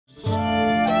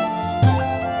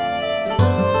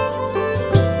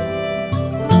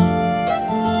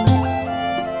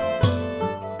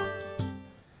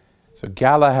So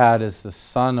Galahad is the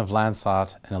son of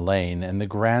Lancelot and Elaine and the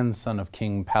grandson of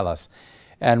King Pelles.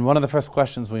 And one of the first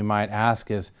questions we might ask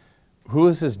is, who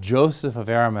is this Joseph of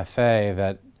Arimathea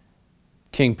that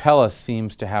King Pelles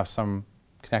seems to have some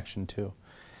connection to?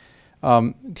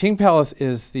 King Pelles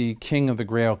is the king of the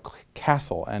Grail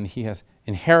castle, and he has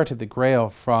inherited the Grail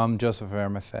from Joseph of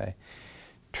Arimathea.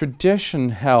 Tradition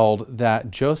held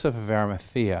that Joseph of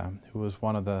Arimathea, who was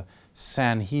one of the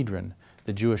Sanhedrin,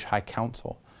 the Jewish high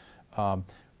council,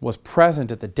 was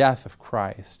present at the death of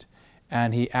Christ,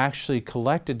 and he actually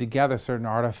collected together certain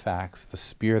artifacts: the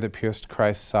spear that pierced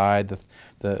Christ's side,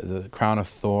 the crown of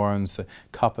thorns, the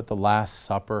cup at the Last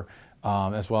Supper,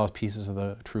 as well as pieces of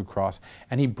the true cross.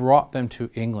 And he brought them to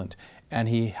England, and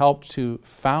he helped to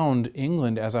found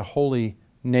England as a holy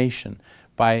nation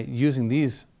by using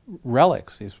these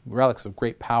relics of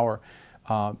great power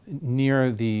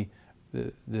near the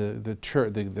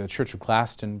Church of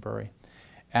Glastonbury.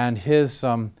 And his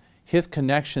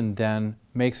connection then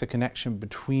makes a connection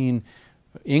between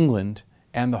England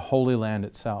and the Holy Land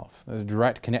itself. There's a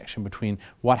direct connection between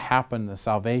what happened, the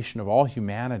salvation of all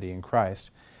humanity in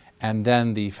Christ, and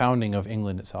then the founding of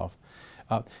England itself.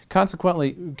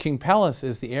 Consequently, King Pelles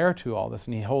is the heir to all this,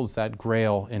 and he holds that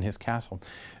Grail in his castle.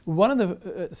 One of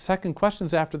the second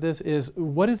questions after this is,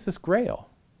 what is this Grail?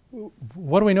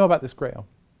 What do we know about this Grail?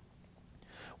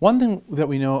 One thing that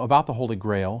we know about the Holy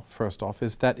Grail, first off,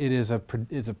 is that it is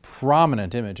a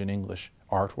prominent image in English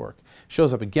artwork. It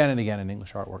shows up again and again in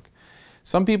English artwork.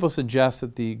 Some people suggest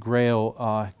that the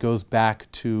Grail goes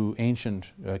back to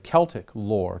ancient Celtic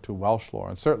lore, to Welsh lore,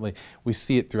 and certainly we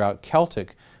see it throughout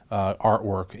Celtic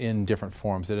artwork in different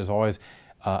forms. It is always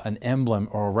an emblem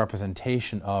or a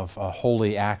representation of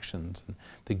holy actions, and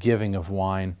the giving of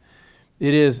wine.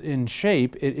 It is in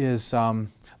shape, it is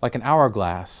like an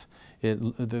hourglass.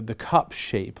 The cup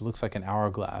shape looks like an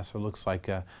hourglass, or looks like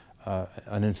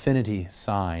an infinity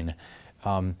sign.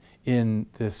 In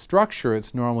the structure,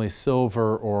 it's normally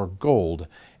silver or gold.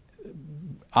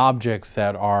 Objects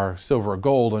that are silver or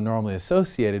gold are normally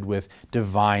associated with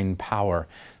divine power.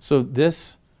 So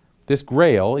this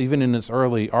Grail, even in its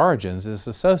early origins, is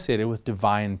associated with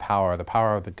divine power, the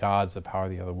power of the gods, the power of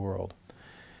the other world.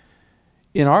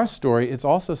 In our story, it's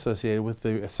also associated with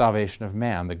the salvation of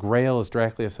man. The Grail is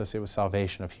directly associated with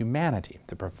salvation of humanity,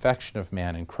 the perfection of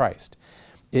man in Christ.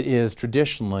 It is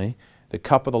traditionally the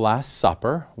cup of the Last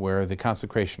Supper, where the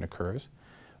consecration occurs,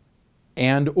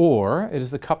 or it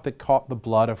is the cup that caught the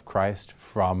blood of Christ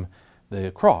from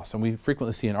the cross. And we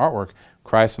frequently see in artwork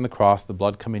Christ on the cross, the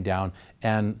blood coming down,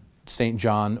 and St.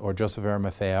 John or Joseph of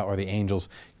Arimathea or the angels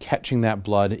catching that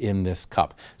blood in this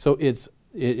cup. So it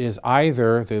is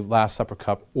either the Last Supper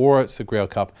cup, or it's the Grail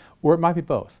cup, or it might be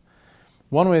both.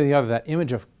 One way or the other, that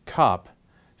image of cup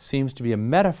seems to be a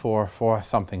metaphor for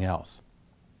something else.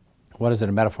 What is it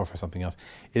a metaphor for something else?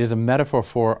 It is a metaphor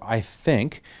for, I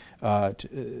think,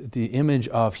 the image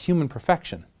of human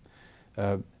perfection,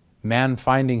 man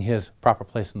finding his proper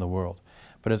place in the world.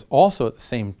 But it's also at the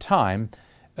same time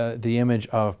the image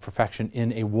of perfection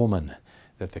in a woman,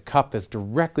 that the cup is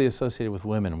directly associated with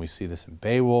women. We see this in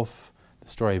Beowulf, the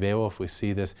story of Beowulf. We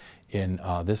see this in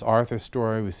this Arthur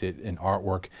story. We see it in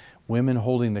artwork. Women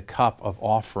holding the cup of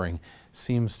offering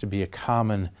seems to be a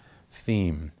common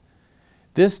theme.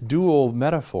 This dual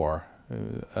metaphor,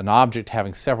 an object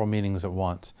having several meanings at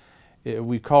once,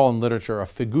 we call in literature a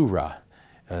figura,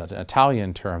 an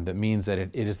Italian term that means that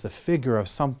it is the figure of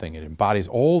something. It embodies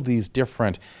all these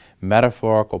different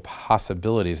metaphorical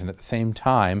possibilities, and at the same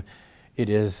time, it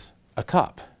is a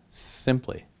cup,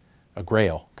 simply a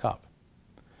Grail cup.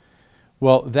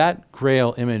 Well, that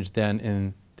Grail image then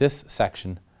in this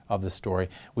section of the story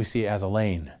we see as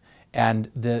Elaine.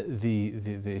 And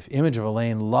the image of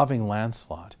Elaine loving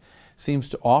Lancelot seems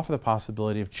to offer the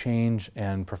possibility of change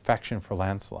and perfection for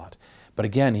Lancelot. But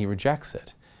again, he rejects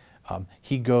it.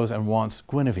 He goes and wants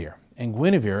Guinevere. And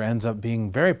Guinevere ends up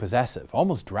being very possessive,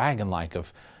 almost dragon-like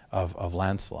of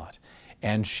Lancelot.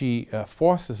 And she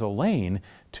forces Elaine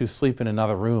to sleep in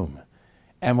another room.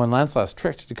 And when Lancelot's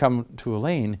tricked to come to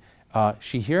Elaine,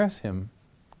 she hears him,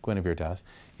 Guinevere does,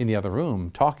 in the other room,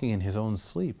 talking in his own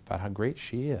sleep about how great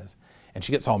she is. And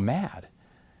she gets all mad,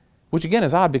 which again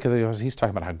is odd because he's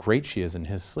talking about how great she is in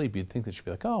his sleep. You'd think that she'd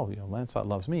be like, oh, Lancelot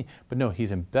loves me. But no,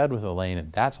 he's in bed with Elaine,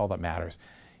 and that's all that matters,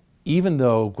 even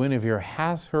though Guinevere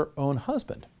has her own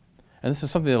husband. And this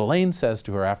is something that Elaine says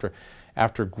to her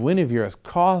after Guinevere has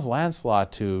caused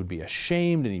Lancelot to be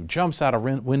ashamed and he jumps out a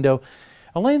window.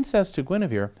 Elaine says to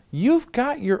Guinevere, you've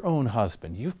got your own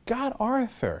husband. You've got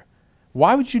Arthur.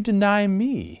 Why would you deny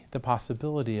me the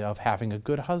possibility of having a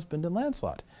good husband in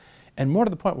Lancelot? And more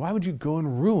to the point, why would you go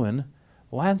and ruin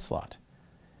Lancelot?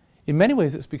 In many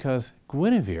ways, it's because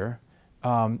Guinevere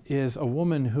is a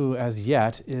woman who, as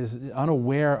yet, is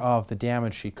unaware of the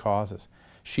damage she causes.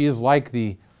 She is like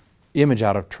the image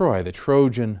out of Troy, the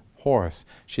Trojan horse.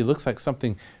 She looks like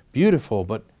something beautiful,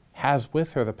 but has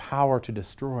with her the power to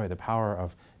destroy, the power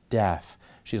of death.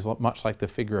 She's much like the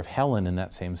figure of Helen in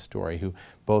that same story, who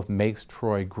both makes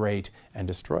Troy great and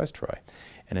destroys Troy.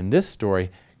 And in this story,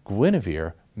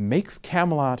 Guinevere makes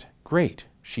Camelot great.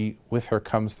 With her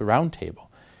comes the Round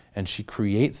Table, and she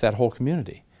creates that whole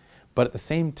community. But at the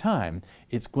same time,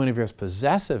 it's Guinevere's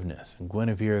possessiveness and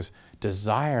Guinevere's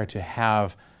desire to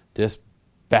have this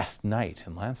best knight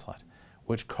in Lancelot,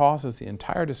 which causes the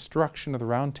entire destruction of the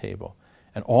Round Table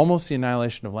and almost the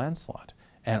annihilation of Lancelot,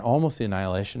 and almost the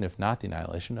annihilation, if not the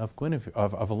annihilation, of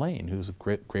Elaine, who's a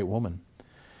great woman.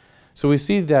 So we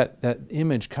see that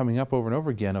image coming up over and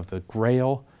over again of the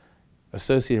Grail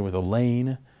associated with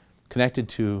Elaine, connected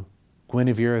to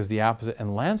Guinevere as the opposite,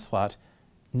 and Lancelot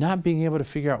not being able to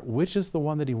figure out which is the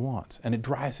one that he wants. And it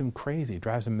drives him crazy, it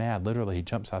drives him mad. Literally, he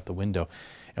jumps out the window.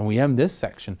 And we end this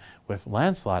section with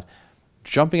Lancelot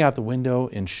jumping out the window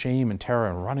in shame and terror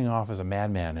and running off as a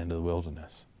madman into the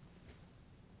wilderness.